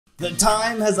The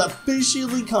time has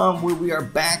officially come where we are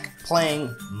back playing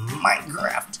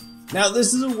Minecraft. Now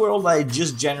this is a world I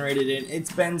just generated in.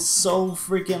 It's been so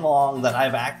freaking long that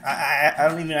I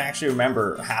don't even actually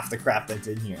remember half the crap that's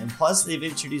in here. And plus they've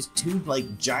introduced two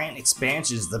like giant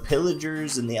expansions, the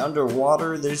pillagers and the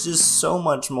underwater. There's just so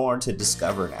much more to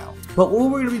discover now. But what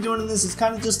we're gonna be doing in this is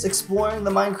kind of just exploring the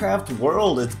Minecraft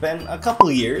world. It's been a couple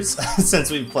of years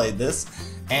since we've played this.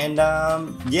 And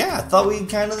yeah, I thought we'd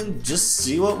kind of just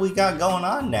see what we got going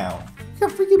on now. We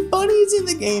got freaking bunnies in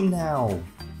the game now.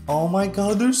 Oh my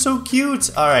god, they're so cute.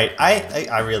 Alright, I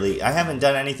haven't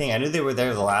done anything. I knew they were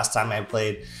there the last time I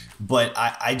played, but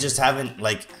I just haven't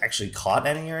like actually caught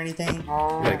any or anything. We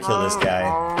gotta kill this guy.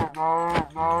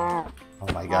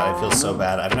 Oh my god, I feel so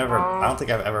bad. I don't think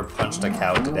I've ever punched a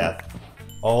cow to death.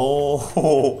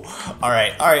 Oh,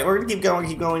 alright, we're gonna keep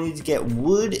going. We need to get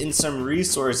wood and some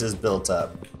resources built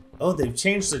up. Oh, they've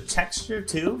changed the texture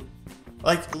too?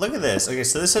 Like, look at this. Okay,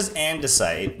 so this says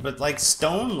andesite, but like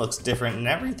stone looks different and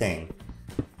everything.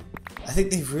 I think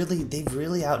they've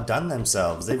really outdone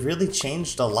themselves. They've really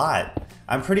changed a lot.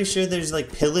 I'm pretty sure there's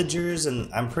like pillagers,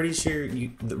 and I'm pretty sure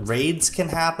the raids can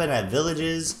happen at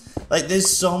villages. Like, there's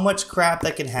so much crap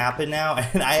that can happen now,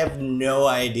 and I have no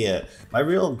idea. My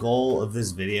real goal of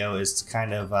this video is to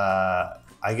kind of,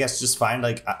 I guess, just find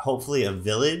like hopefully a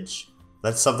village.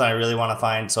 That's something I really want to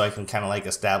find, so I can kind of like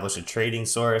establish a trading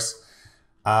source.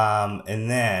 And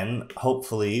then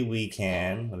hopefully we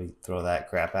can, let me throw that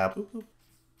crap out.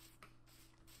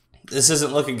 This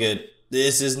isn't looking good.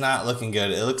 This is not looking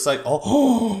good. It looks like,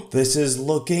 oh, this is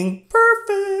looking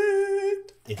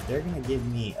perfect. If they're gonna give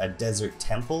me a desert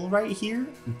temple right here,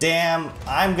 damn,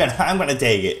 I'm gonna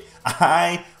take it.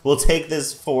 I will take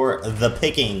this for the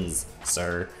pickings,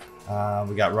 sir.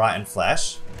 We got rotten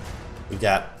flesh. We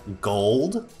got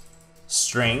gold,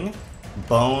 string,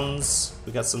 bones,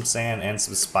 we got some sand and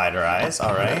some spider eyes.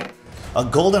 All right, a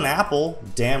golden apple,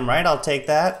 damn right, I'll take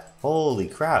that. Holy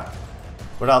crap.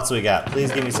 What else do we got?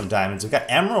 Please give me some diamonds. We got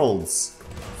emeralds,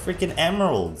 freaking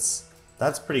emeralds.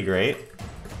 That's pretty great.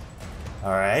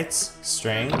 All right,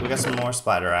 string, we got some more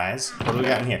spider eyes. What do we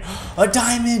got in here? A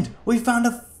diamond. We found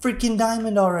a freaking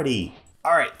diamond already.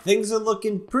 All right, things are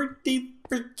looking pretty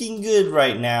freaking good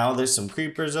right now. There's some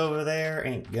creepers over there,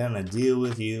 ain't gonna deal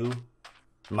with you.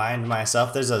 Mind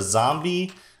myself. There's a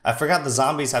zombie. I forgot the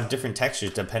zombies have different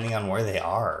textures depending on where they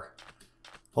are.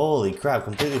 Holy crap,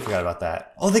 completely forgot about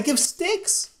that. Oh, they give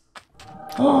sticks.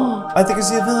 Oh, I think I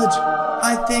see a village.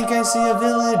 I think I see a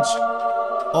village.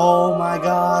 Oh my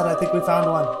god, I think we found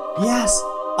one. Yes,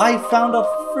 I found a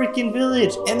freaking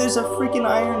village, and there's a freaking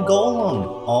iron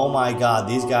golem. Oh my god,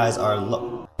 these guys are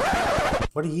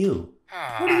What are you?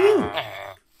 What are you?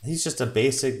 He's just a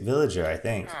basic villager, I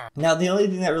think. Now, the only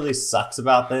thing that really sucks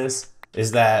about this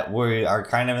is that we are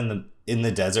kind of in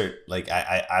the desert. Like,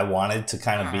 I wanted to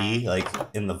kind of be like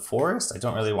in the forest. I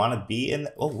don't really want to be in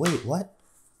oh wait, what?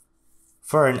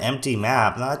 For an empty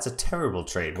map? No, that's a terrible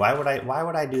trade. Why would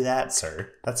I do that,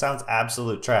 sir? That sounds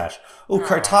absolute trash. Oh,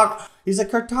 he's a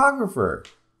cartographer.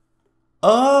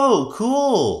 Oh,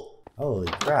 cool.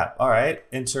 Holy crap. All right,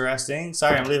 interesting.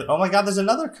 Sorry, I'm leaving. Oh my god, there's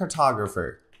another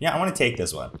cartographer. Yeah, I want to take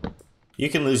this one. You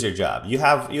can lose your job. You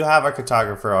have a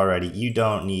cartographer already. You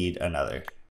don't need another.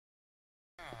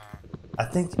 I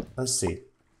think, let's see.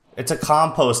 It's a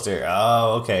composter.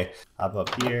 Oh, okay. Hop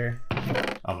up here.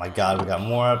 Oh my god, we got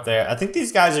more up there. I think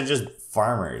these guys are just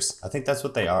farmers. I think that's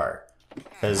what they are.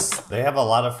 Because they have a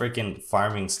lot of freaking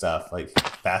farming stuff, like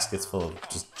baskets full of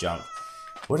just junk.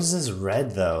 What is this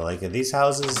red though? Like, are these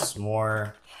houses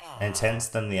more intense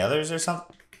than the others or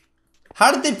something?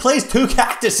 How did they place two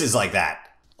cactuses like that?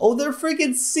 Oh, they're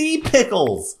freaking sea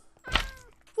pickles.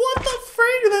 What the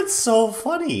frig? That's so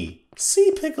funny.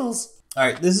 Sea pickles. All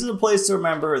right, this is a place to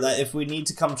remember that if we need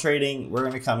to come trading, we're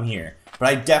gonna come here. But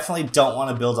I definitely don't want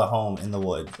to build a home in the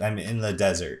woods. I mean, in the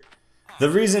desert. The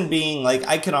reason being, like,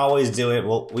 I can always do it.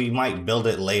 Well, we might build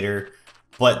it later.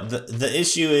 But the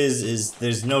issue is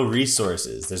there's no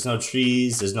resources. There's no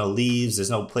trees. There's no leaves. There's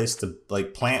no place to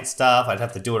like plant stuff. I'd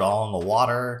have to do it all in the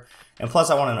water. And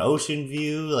plus, I want an ocean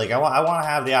view. Like, I want to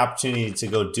have the opportunity to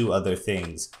go do other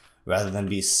things rather than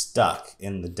be stuck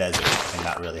in the desert and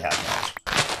not really have much.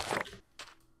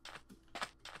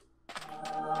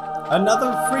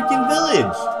 Another freaking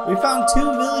village! We found two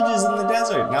villages in the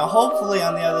desert. Now, hopefully,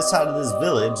 on the other side of this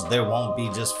village, there won't be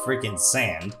just freaking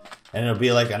sand, and it'll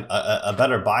be like a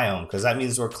better biome, because that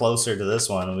means we're closer to this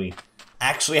one, and we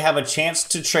actually have a chance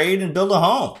to trade and build a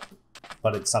home.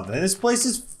 But it's something. This place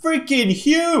is freaking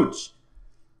huge!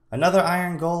 Another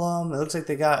iron golem. It looks like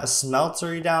they got a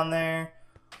smeltery down there.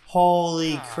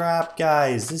 Holy crap,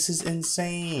 guys. This is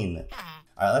insane.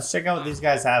 All right, let's check out what these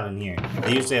guys have in here.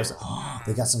 They usually have some, oh,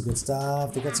 they got some good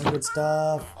stuff. They got some good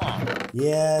stuff.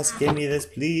 Yes, give me this,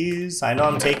 please. I know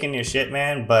I'm taking your shit,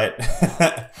 man, but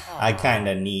I kind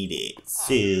of need it.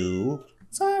 So,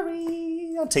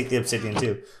 sorry. I'll take the obsidian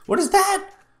too. What is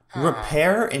that?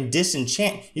 Repair and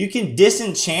disenchant. You can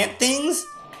disenchant things?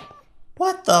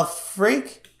 What the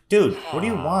freak? Dude, what do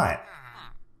you want?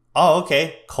 Oh,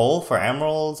 okay. Coal for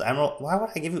emeralds. Why would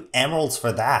I give you emeralds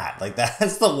for that? Like,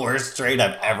 that's the worst trade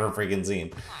I've ever freaking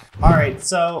seen. All right,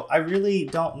 so I really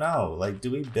don't know. Like,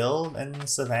 do we build in the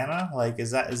savannah? Like,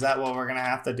 is that what we're gonna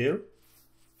have to do?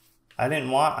 I didn't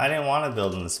want to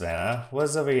build in the savannah.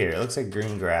 What's over here? It looks like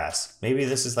green grass. Maybe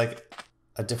this is like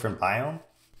a different biome.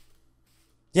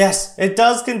 Yes, it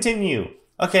does continue.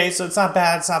 Okay, so it's not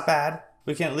bad. It's not bad.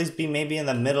 We can at least be maybe in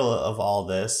the middle of all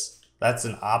this. That's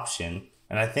an option.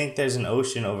 And I think there's an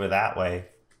ocean over that way.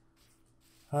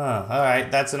 Huh,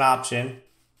 alright, that's an option.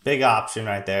 Big option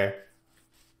right there.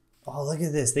 Oh, look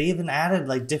at this. They even added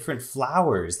like different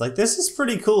flowers. Like, this is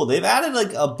pretty cool. They've added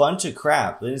like a bunch of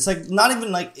crap. And it's like not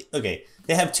even like, okay,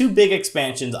 they have 2 big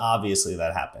expansions, obviously,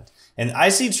 that happened. And I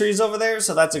see trees over there,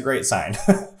 so that's a great sign.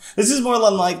 This is more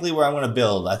than likely where I'm going to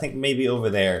build. I think maybe over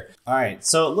there. Alright,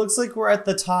 so it looks like we're at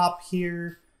the top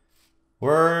here.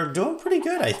 We're doing pretty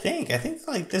good, I think. I think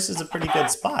like this is a pretty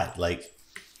good spot. Like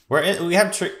we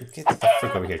have trees. Get the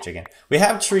frick over here, chicken. We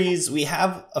have trees. We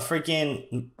have a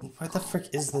freaking. Where the frick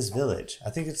is this village?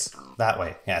 I think it's that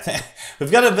way. Yeah,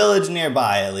 we've got a village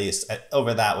nearby at least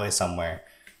over that way somewhere.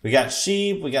 We got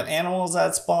sheep. We got animals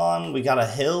that spawn. We got a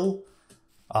hill.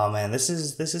 Oh man, this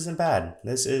isn't bad.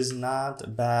 This is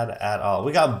not bad at all.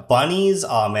 We got bunnies.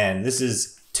 Oh man, this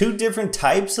is 2 different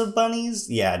types of bunnies?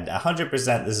 Yeah,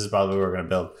 100% this is probably what we're going to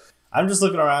build. I'm just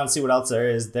looking around to see what else there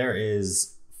is. There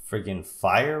is freaking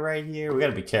fire right here. We got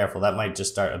to be careful. That might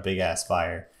just start a big-ass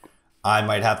fire. I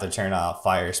might have to turn off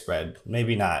fire spread.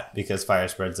 Maybe not, because fire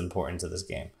spread's important to this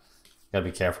game. Got to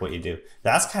be careful what you do.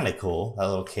 That's kind of cool, that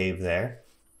little cave there.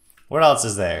 What else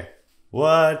is there?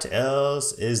 What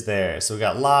else is there? So we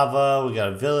got lava, we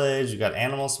got a village, we got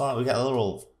animal spawn, we got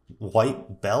little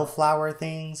white bellflower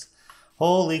things.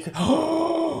 Holy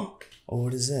oh,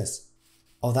 what is this?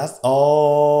 Oh, that's,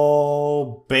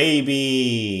 oh,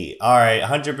 baby. All right,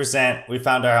 100%. We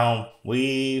found our home.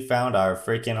 We found our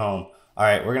freaking home. All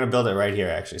right, we're going to build it right here,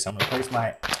 actually. So I'm going to place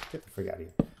my, get the freak out of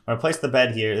here. I'm going to place the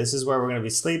bed here. This is where we're going to be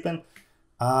sleeping.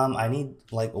 I need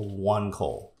like 1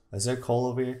 coal. Is there coal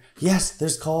over here? Yes,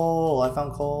 there's coal. I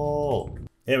found coal.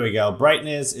 There we go.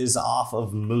 Brightness is off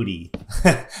of moody.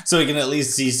 So we can at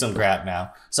least see some crap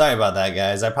now. Sorry about that,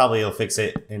 guys. I probably will fix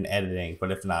it in editing,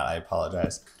 but if not, I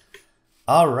apologize.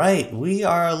 All right, we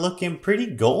are looking pretty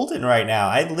golden right now.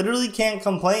 I literally can't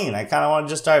complain. I kind of want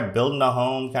to just start building a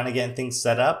home, kind of getting things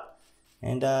set up.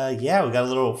 And yeah, we got a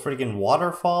little freaking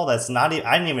waterfall. That's not even,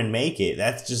 I didn't even make it.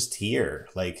 That's just here.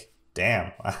 Like,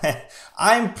 damn.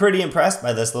 I'm pretty impressed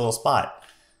by this little spot.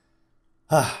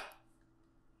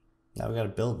 Now we gotta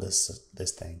build this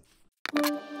thing.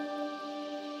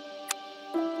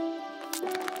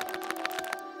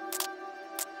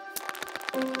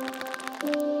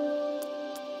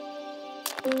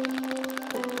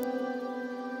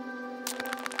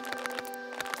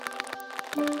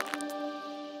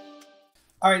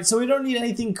 All right, so we don't need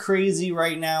anything crazy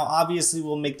right now. Obviously,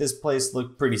 we'll make this place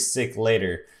look pretty sick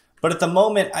later. But at the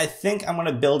moment, I think I'm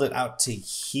gonna build it out to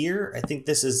here. I think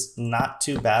this is not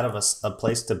too bad of a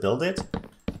place to build it.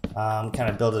 Kind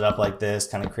of build it up like this,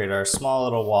 kind of create our small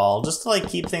little wall, just to like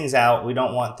keep things out. We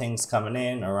don't want things coming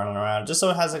in or running around, just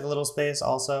so it has like a little space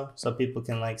also, so people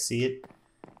can like see it.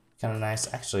 Kind of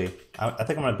nice. Actually, I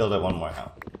think I'm gonna build it one more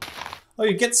now. Oh,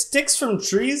 you get sticks from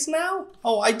trees now?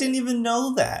 Oh, I didn't even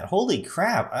know that. Holy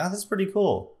crap, that's pretty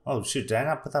cool. Oh shoot, did I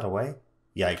not put that away?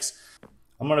 Yikes.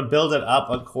 I'm gonna build it up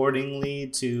accordingly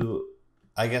to,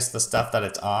 I guess, the stuff that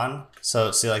it's on. So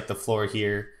see like the floor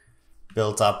here,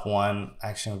 built up one.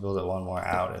 Actually, I'm gonna build it one more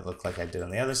out. It looked like I did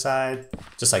on the other side.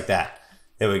 Just like that.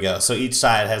 There we go. So each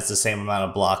side has the same amount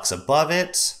of blocks above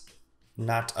it.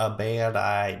 Not a bad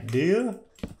idea.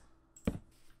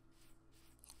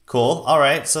 Cool. All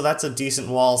right, so that's a decent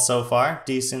wall so far.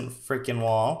 Decent freaking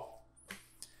wall.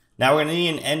 Now we're gonna need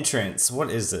an entrance.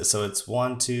 What is this? So it's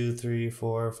 1, 2, 3,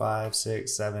 4, 5,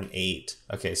 6, 7, 8.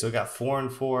 Okay, so we got 4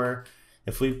 and 4.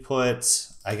 If we put,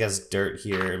 I guess, dirt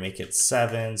here, make it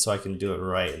 7, so I can do it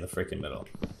right in the freaking middle.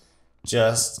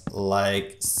 Just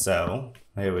like so.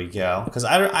 There we go. Because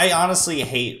I honestly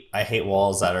hate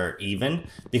walls that are even,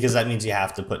 because that means you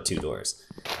have to put 2 doors.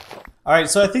 Alright,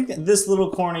 so I think this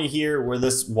little corner here where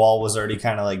this wall was already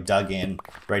kind of like dug in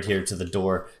right here to the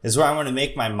door is where I'm going to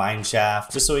make my mine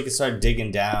shaft just so we can start digging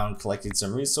down, collecting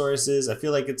some resources. I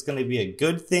feel like it's going to be a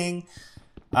good thing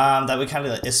that we kind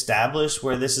of establish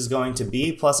where this is going to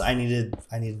be. Plus I needed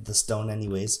the stone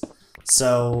anyways.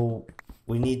 So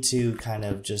we need to kind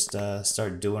of just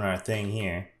start doing our thing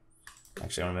here.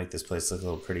 Actually, I'm going to make this place look a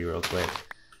little pretty real quick.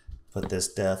 Put this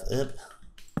stuff up.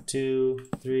 2,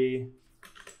 3...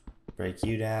 break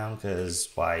you down, because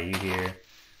why are you here?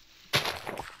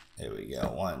 There we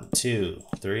go. 1, 2,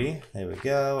 3. There we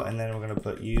go. And then we're going to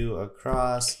put you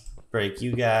across. Break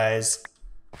you guys.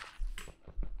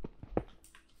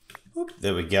 Oop,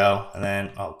 there we go. And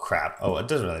then, oh crap. Oh, it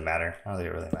doesn't really matter. I don't think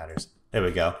it really matters. There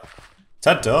we go.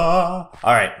 Ta-da!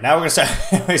 Alright, now we're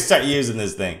going to start using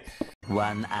this thing.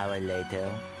 1 hour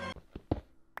later.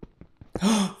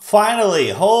 Finally!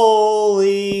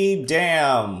 Holy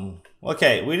damn!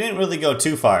 Okay, we didn't really go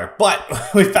too far,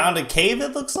 but we found a cave,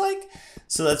 it looks like.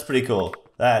 So that's pretty cool.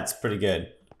 That's pretty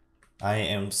good. I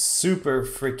am super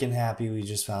freaking happy we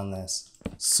just found this.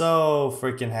 So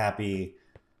freaking happy.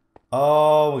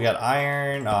 Oh, we got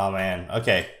iron. Oh man.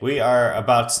 Okay, we are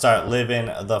about to start living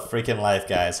the freaking life,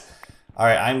 guys.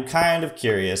 Alright, I'm kind of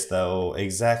curious though,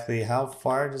 exactly how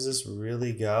far does this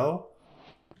really go?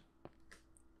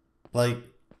 Like,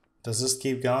 does this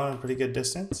keep going a pretty good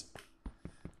distance?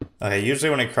 Okay, usually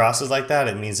when it crosses like that,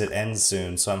 it means it ends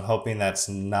soon, so I'm hoping that's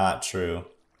not true.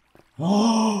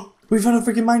 Oh, we found a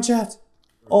freaking mine shaft!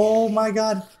 Oh my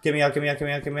god! Get me out, get me out, get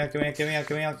me out, get me out, get me out, get me out,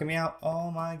 get me out, get me out.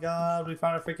 Oh my god, we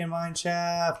found a freaking mine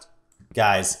shaft!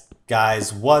 Guys,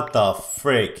 what the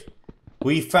frick?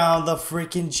 We found the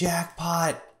freaking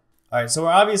jackpot! Alright, so we're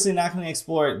obviously not going to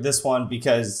explore this one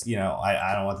because, you know,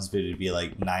 I don't want this video to be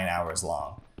like 9 hours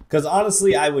long. Because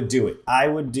honestly, I would do it. I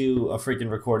would do a freaking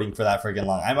recording for that freaking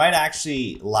long. I might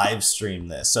actually live stream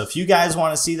this. So if you guys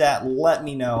want to see that, let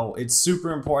me know. It's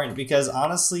super important because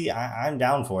honestly, I'm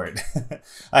down for it.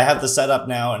 I have the setup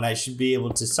now and I should be able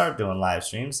to start doing live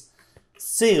streams.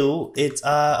 So it's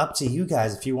up to you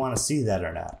guys if you want to see that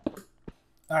or not.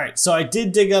 All right, so I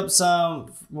did dig up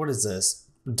some, what is this?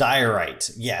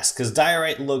 Diorite. Yes, because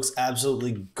diorite looks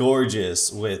absolutely gorgeous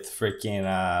with freaking,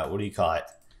 what do you call it?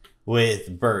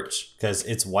 With birch, because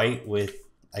it's white with,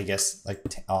 I guess, like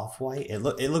off-white. It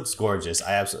looks gorgeous.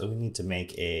 I absolutely need to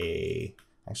make a...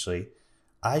 Actually,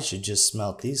 I should just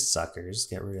smelt these suckers,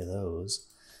 get rid of those,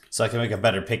 so I can make a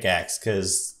better pickaxe,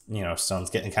 because, you know, stone's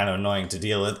getting kind of annoying to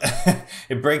deal with.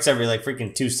 It breaks every, like,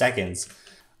 freaking 2 seconds.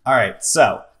 Alright,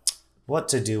 so, what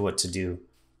to do?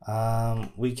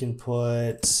 We can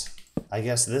put, I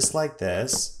guess, this like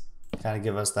this. Kind of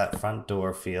give us that front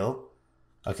door feel.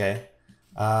 Okay.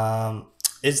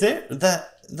 Is there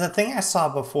the thing I saw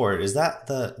before, is that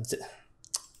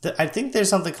the I think there's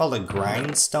something called a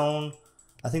grindstone.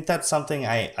 I think that's something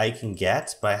I can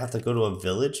get, but I have to go to a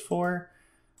village for.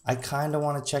 I kind of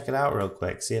want to check it out real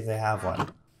quick, see if they have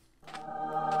one.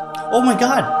 Oh my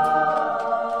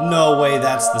god! No way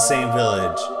that's the same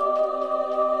village.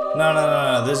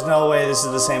 No, there's no way this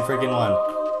is the same freaking one.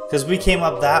 Because we came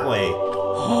up that way.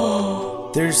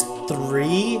 There's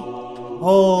 3?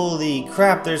 Holy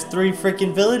crap, there's 3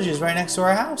 freaking villages right next to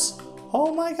our house.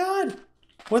 Oh my god.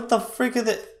 What the frick are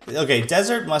the... Okay,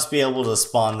 desert must be able to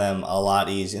spawn them a lot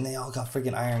easier. And they all got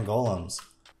freaking iron golems.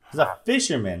 There's a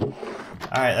fisherman.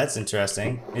 Alright, that's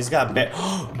interesting. He's got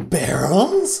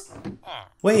barrels?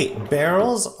 Wait,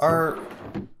 barrels are...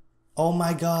 Oh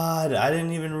my god, I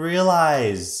didn't even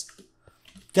realize.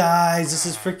 Guys, this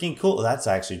is freaking cool. That's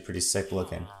actually pretty sick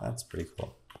looking. That's pretty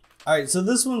cool. Alright, so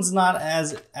this one's not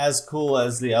as cool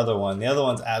as the other one. The other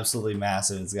one's absolutely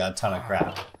massive. It's got a ton of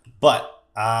crap. But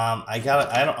I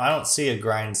don't see a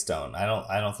grindstone.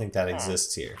 I don't think that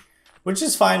exists here. Which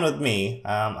is fine with me.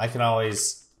 I can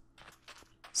always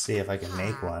see if I can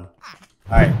make one.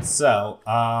 Alright, so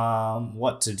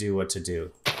what to do?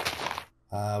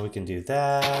 We can do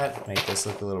that. Make this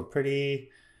look a little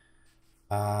pretty.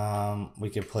 We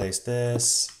can place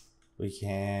this. We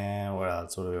can, what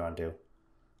else? What do we want to do?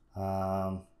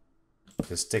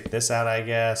 Just stick this out, I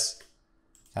guess.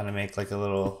 Kind of make like a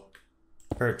little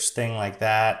perch thing like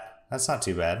that. That's not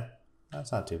too bad.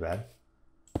 That's not too bad.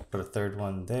 Put a third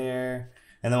one there.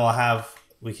 And then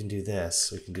we can do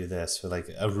this. We can do this for like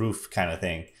a roof kind of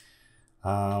thing.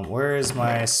 Where is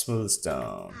my smooth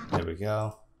stone? There we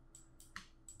go.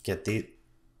 Get the...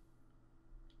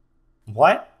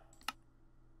 What?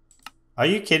 Are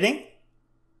you kidding?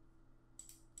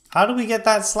 How do we get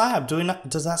that slab?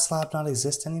 Does that slab not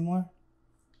exist anymore?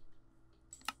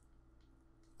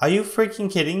 Are you freaking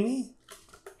kidding me?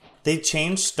 They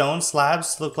changed stone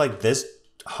slabs to look like this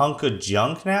hunk of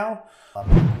junk now? Plop,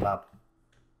 plop.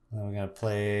 And then we're gonna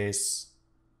place,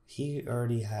 he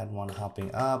already had one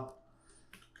hopping up.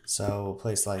 So we'll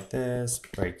place like this,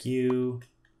 break you,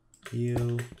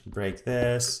 break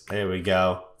this. There we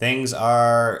go. Things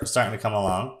are starting to come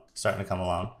along,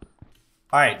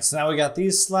 All right, so now we got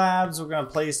these slabs. We're gonna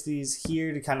place these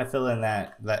here to kind of fill in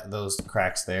those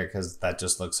cracks there, because that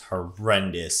just looks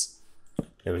horrendous.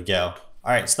 There we go.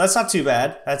 All right, so that's not too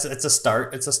bad. It's a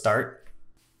start.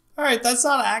 All right, that's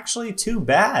not actually too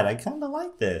bad. I kind of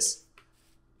like this.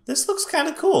 This looks kind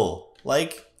of cool.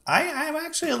 Like, I'm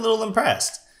actually a little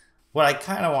impressed. What I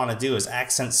kind of want to do is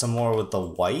accent some more with the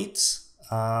white.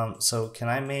 So can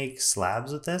I make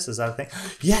slabs with this? Is that a thing?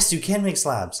 Yes, you can make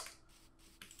slabs.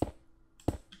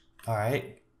 All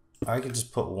right. Or I could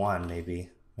just put one, maybe.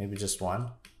 Maybe just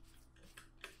one.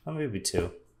 Or maybe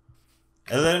two.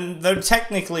 And then they're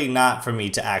technically not for me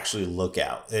to actually look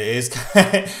at. It's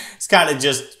kind of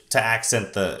just to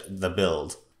accent the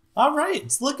build. All right,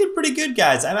 it's looking pretty good,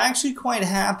 guys. I'm actually quite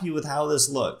happy with how this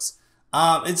looks.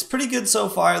 It's pretty good so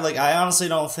far. Like, I honestly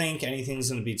don't think anything's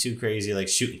gonna be too crazy, like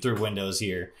shooting through windows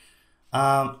here.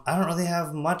 I don't really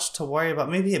have much to worry about.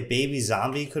 Maybe a baby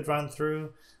zombie could run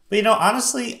through. But you know,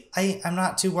 honestly, I'm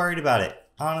not too worried about it.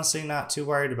 Honestly, not too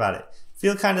worried about it.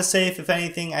 Feel kind of safe. If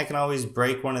anything, I can always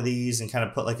break one of these and kind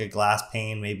of put like a glass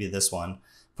pane, maybe this one.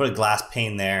 Put a glass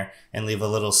pane there and leave a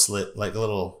little slit, like a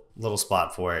little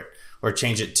spot for it. Or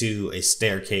change it to a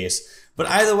staircase. But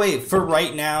either way, for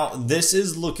right now, this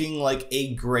is looking like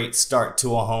a great start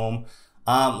to a home.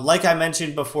 Like I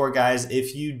mentioned before, guys,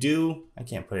 if you do, I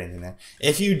can't put anything there.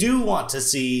 If you do want to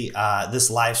see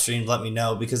this live stream, let me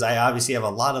know, because I obviously have a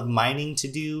lot of mining to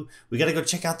do. We got to go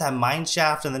check out that mine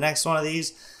shaft in the next one of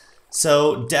these.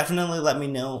 So definitely let me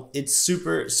know. It's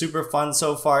super, super fun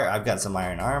so far. I've got some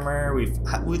iron armor. We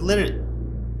literally,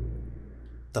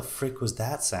 the frick was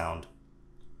that sound?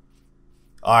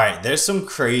 All right, there's some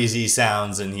crazy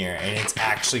sounds in here, and it's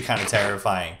actually kind of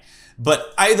terrifying.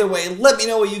 But either way, let me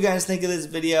know what you guys think of this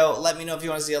video. Let me know if you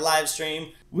want to see a live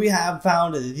stream. We have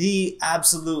found the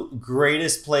absolute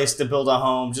greatest place to build a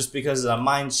home just because of a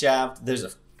mine shaft.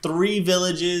 There's 3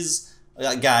 villages.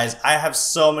 Guys, I have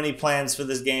so many plans for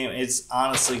this game. It's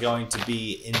honestly going to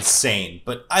be insane.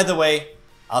 But either way,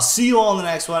 I'll see you all in the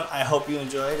next one. I hope you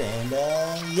enjoyed, and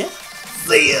yeah,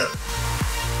 see ya!